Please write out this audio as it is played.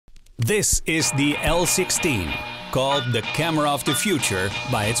This is the L16, called the camera of the future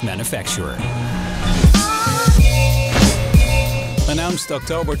by its manufacturer. Announced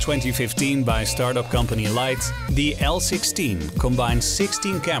October 2015 by startup company Light, the L16 combines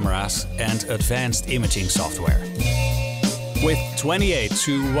 16 cameras and advanced imaging software. With 28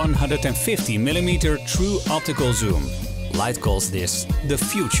 to 150 mm true optical zoom, Light calls this the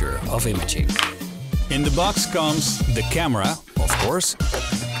future of imaging. In the box comes the camera, of course,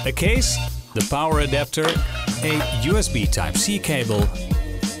 a case, the power adapter, a USB Type-C cable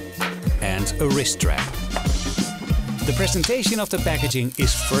and a wrist strap. The presentation of the packaging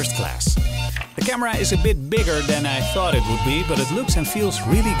is first class. The camera is a bit bigger than I thought it would be, but it looks and feels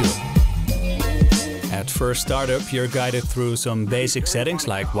really good. At first startup, you're guided through some basic settings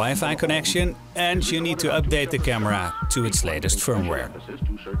like Wi-Fi connection, and you need to update the camera to its latest firmware.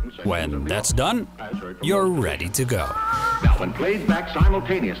 When that's done, you're ready to go. When played back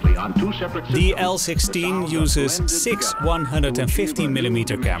simultaneously on two separate systems, the L16 uses 6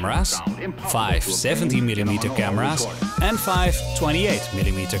 150mm cameras, 5 70mm cameras and 5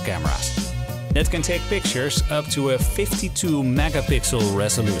 28mm cameras that can take pictures up to a 52 megapixel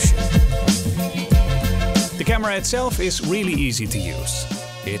resolution. The camera itself is really easy to use.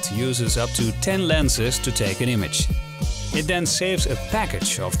 It uses up to 10 lenses to take an image. It then saves a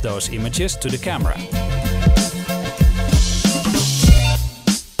package of those images to the camera.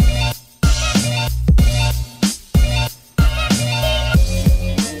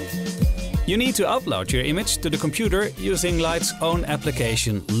 You need to upload your image to the computer using Light's own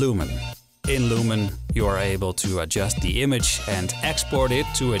application Lumen. In Lumen, you are able to adjust the image and export it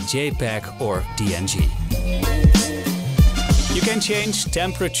to a JPEG or DNG. You can change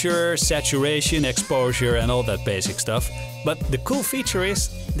temperature, saturation, exposure and all that basic stuff, but the cool feature is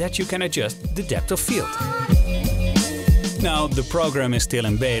that you can adjust the depth of field. Now, the program is still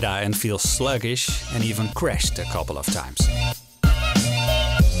in beta and feels sluggish and even crashed a couple of times.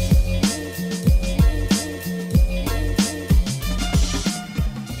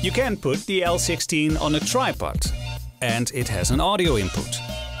 You can put the L16 on a tripod, and it has an audio input.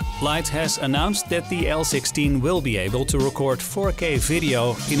 Light has announced that the L16 will be able to record 4K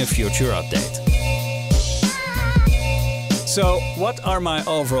video in a future update. So, what are my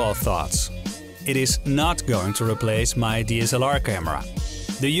overall thoughts? It is not going to replace my DSLR camera.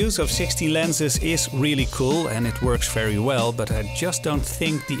 The use of 16 lenses is really cool and it works very well, but I just don't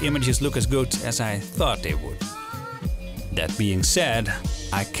think the images look as good as I thought they would. That being said,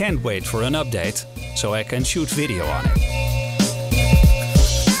 I can't wait for an update, so I can shoot video on it.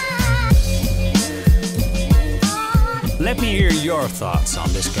 Let me hear your thoughts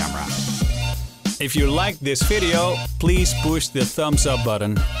on this camera. If you liked this video, please push the thumbs up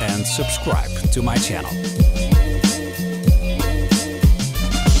button and subscribe to my channel.